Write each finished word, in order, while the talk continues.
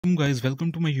Guys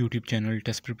welcome to my YouTube channel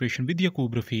test preparation with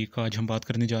याकूब रफ़ीक। आज हम बात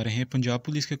करने जा रहे हैं पंजाब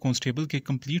पुलिस के कांस्टेबल के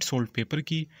कंप्लीट सॉल्व पेपर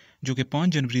की, जो कि 5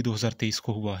 जनवरी 2023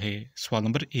 को हुआ है। सवाल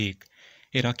नंबर 1,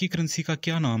 इराकी करेंसी का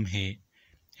क्या नाम है?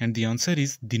 एंड द आंसर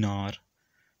इज़ दिनार।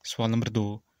 सवाल नंबर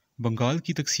 2, बंगाल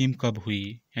की तकसीम कब हुई?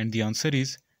 And the answer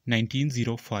is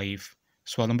 1905।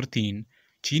 सवाल नंबर 3,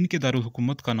 चीन के दारुल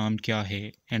हुकूमत का नाम क्या है?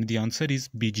 And the answer is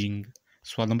Beijing.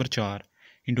 सवाल नंबर 4,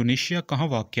 इंडोनेशिया कहाँ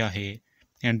वाक़या है?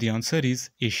 And the answer is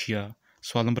Asia.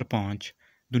 सवाल नंबर 5,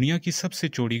 दुनिया की सबसे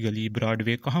चौड़ी गली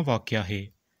ब्रॉडवे कहाँ वाक़या है?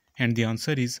 एंड द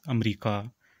आंसर इज़ अमरीका।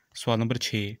 सवाल नंबर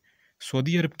 6,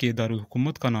 सऊदी अरब के दारुल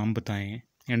हुकूमत का नाम बताएं।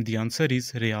 एंड द आंसर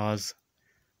इज़ रियाज़।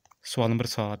 सवाल नंबर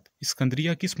 7,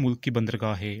 इस्कंदरिया किस मुल्क की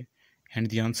बंदरगाह है? एंड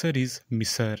द आंसर इज़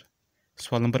मिस्र।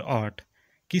 सवाल नंबर 8,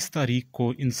 किस तारीख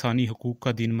को इंसानी हकूक़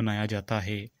का दिन मनाया जाता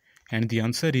है? एंड द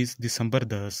आंसर इज़ दिसंबर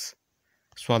 10।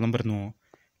 सवाल नंबर 9,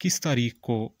 किस तारीख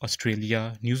को ऑस्ट्रेलिया,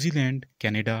 न्यूजीलैंड,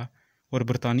 कनाडा और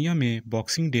बरतानिया में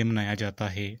बॉक्सिंग डे मनाया जाता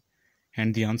है?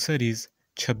 एंड द आंसर इज़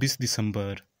 26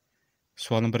 दिसंबर।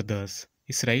 सवाल नंबर 10,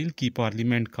 इसराइल की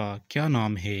पार्लियामेंट का क्या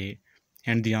नाम है?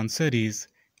 And the answer is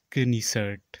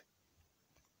क्नीसेट।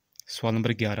 सवाल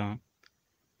नंबर 11,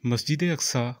 मस्जिद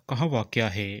अक्सा कहाँ वाक़या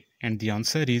है? And the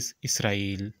answer is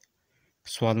Israel.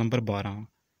 सवाल नंबर 12,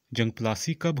 जंग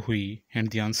प्लासी कब हुई? And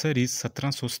the answer is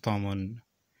 1757।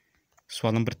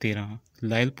 सवाल नंबर 13,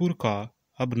 लायलपुर का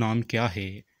अब नाम क्या है?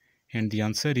 And the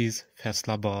answer is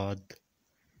Faisalabad.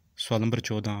 सवाल नंबर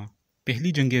 14,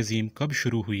 पहली जंग अज़ीम कब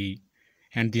शुरू हुई?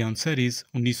 And the answer is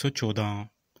 1914।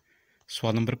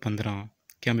 सवाल नंबर 15,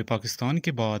 क्या में पाकिस्तान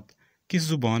के बाद किस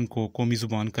ज़ुबान को कौमी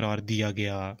ज़ुबान करार दिया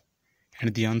गया?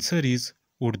 And the answer is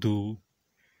Urdu.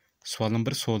 सवाल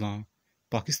नंबर 16,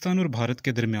 पाकिस्तान और भारत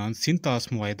के दरमियान सिंध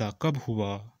तास मुआहदा कब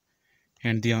हुआ?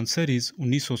 And the answer is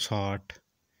 1960।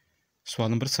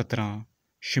 सवाल नंबर 17,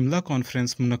 शिमला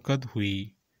कॉन्फ्रेंस मुनक्कद हुई?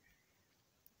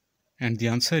 And the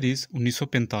answer is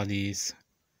 1945।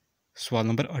 सवाल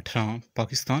नंबर 18,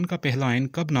 पाकिस्तान का पहला आइन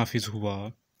कब नाफिज हुआ?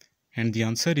 And the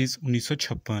answer is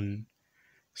 1956।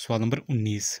 सवाल नंबर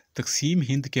 19, तकसीम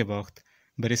हिंद के वक्त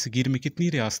बरसगीर में कितनी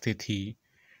रियासतें थी?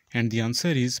 And the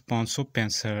answer is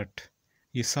 565।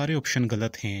 ये सारे ऑप्शन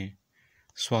गलत हैं।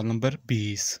 सवाल नंबर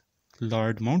 20,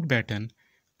 लॉर्ड माउंटबेटन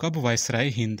कब वायसराय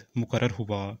हिंद मुकर्रर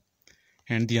हुआ?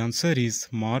 एंड द आंसर इज़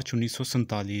मार्च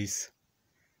 1947।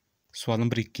 सवाल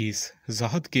नंबर 21,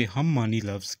 ज़ाहद के हम मानी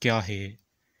लफ्ज़ क्या है?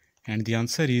 And the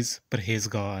answer is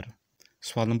परहेज़गार।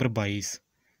 सवाल नंबर 22,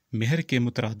 मेहर के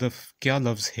मुतरादफ क्या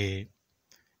लफ्ज़ है?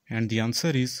 एंड द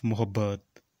आंसर इज़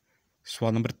मोहब्बत।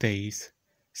 सवाल नंबर 23,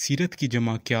 सीरत की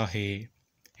जमा क्या है?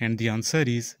 एंड द आंसर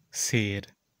इज़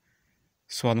शेर।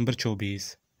 सवाल नंबर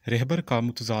 24, रहबर का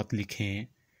मुतज़ात लिखें।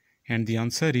 And the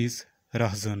answer is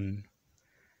रहज़न।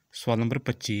 सवाल नंबर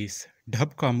 25,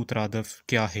 ढब का मुतरादफ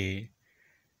क्या है?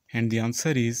 एंड द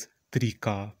आंसर इज़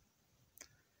तरीका।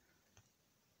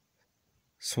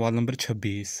 सवाल number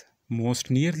 26,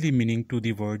 most nearly meaning to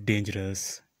the word dangerous?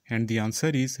 And the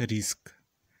answer is risk.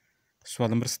 सवाल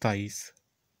number 27,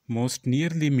 most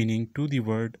nearly meaning to the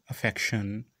word affection?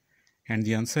 And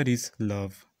the answer is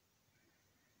love.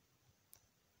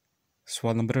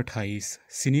 सवाल number 28,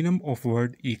 synonym of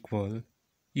word equal?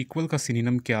 Equal का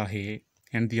synonym क्या है?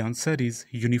 And the answer is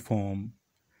uniform.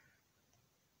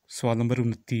 सवाल number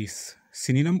 29,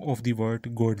 synonym of the word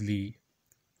godly?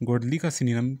 Godly का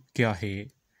synonym क्या है?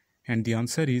 And the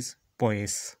answer is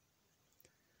pious.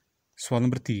 सवाल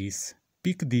number 30,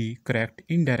 pick the correct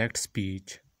indirect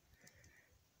speech.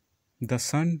 The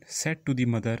sun said to the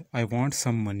mother I want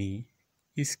some money.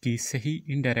 इसकी सही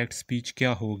indirect speech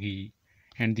क्या होगी?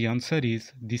 And the answer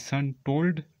is the sun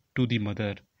told to the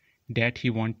mother that he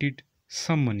wanted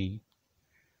some money.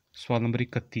 सवाल number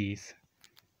 31,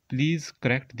 please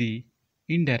correct the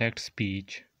indirect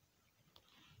speech.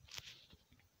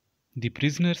 The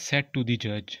prisoner said to the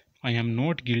जज I am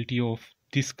not guilty of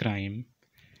this crime.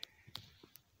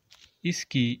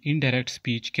 इसकी indirect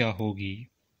speech क्या होगी?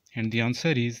 And the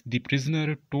answer is the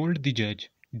prisoner told the जज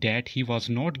that he was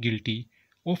not guilty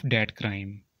of that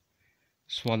crime.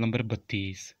 सवाल number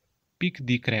 32, pick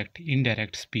the correct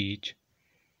indirect speech.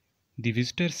 The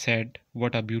visitor said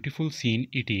what a beautiful seen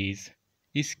it is.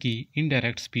 इसकी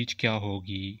indirect speech क्या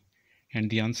होगी? And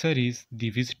the answer is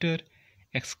the visitor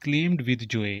exclaimed with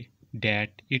Joy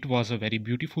that it was a very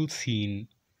beautiful scene.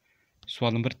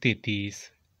 सवाल number 33,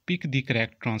 pick the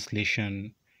correct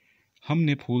translation.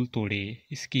 हमने फूल तोड़े,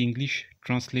 इसकी English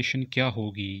translation क्या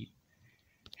होगी?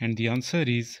 And the answer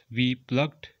is we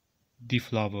plugged the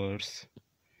flowers.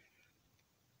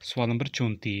 सवाल number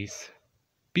 34,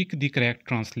 pick the correct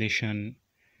translation.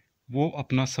 वो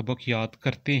अपना सबक याद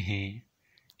करते हैं,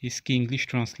 इसकी इंग्लिश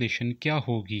ट्रांसलेशन क्या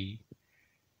होगी?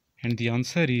 And the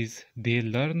answer is they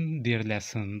learn their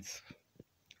lessons.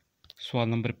 सवाल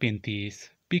number 35,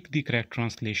 pick the correct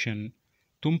translation.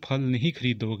 तुम फल नहीं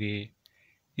खरीदोगे,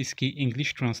 इसकी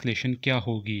इंग्लिश ट्रांसलेशन क्या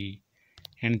होगी?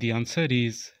 And the answer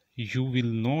is you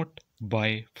will not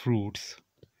bye fruits.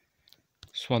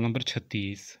 सवाल number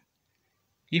 36,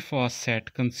 if a set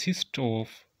consists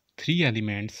of 3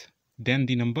 elements, then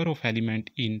the number of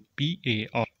elements in PA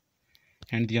are,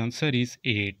 and the answer is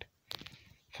 8.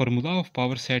 Formula of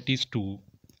power set is 2.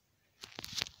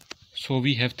 So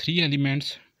we have 3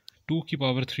 elements, 2 की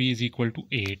power 3 is equal to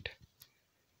 8.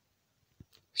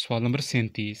 सवाल number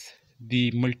 37, the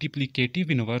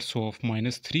multiplicative inverse of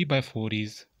minus 3 by 4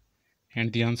 is,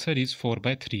 and the answer is 4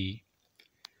 by 3.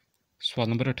 सवाल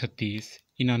number 38,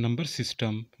 in a number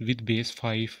system with base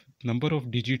 5, number of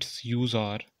digits used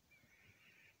are,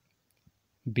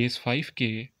 base 5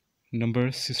 के number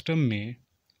system में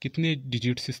कितने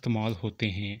digits इस्तेमाल होते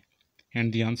हैं?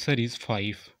 And the answer is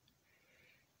 5।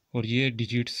 और ये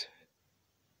digits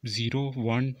 0,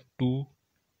 1, 2,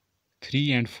 3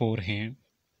 and 4 हैं।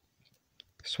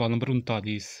 सवाल number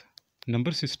 39,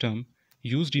 number system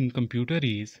used in computer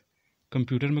is,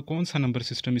 computer में कौन सा नंबर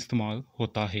सिस्टम इस्तेमाल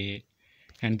होता है?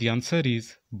 And the answer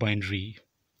is binary.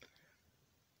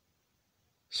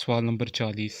 सवाल नंबर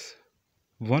 40,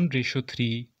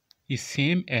 1:3 इज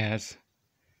सेम एज,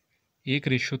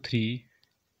 1:3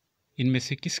 इनमें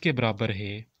से किसके बराबर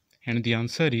है? And the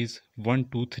answer is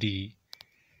 1:3।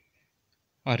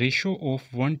 A ratio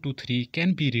of 1:3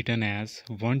 can be written as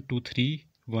 1:3,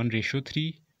 1:3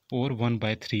 और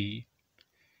 1/3।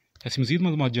 ऐसी मज़ीद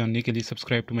मालूमात जानने के लिए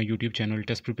subscribe to my YouTube channel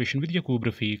test preparation with याकूब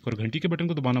रफ़ीक, और घंटी के बटन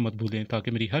को दबाना मत भूलें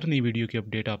ताकि मेरी हर नई वीडियो की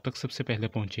अपडेट आप तक सबसे पहले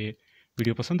पहुँचे।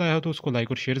 वीडियो पसंद आया हो तो उसको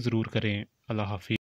लाइक और शेयर ज़रूर करें। अल्लाह हाफिज़।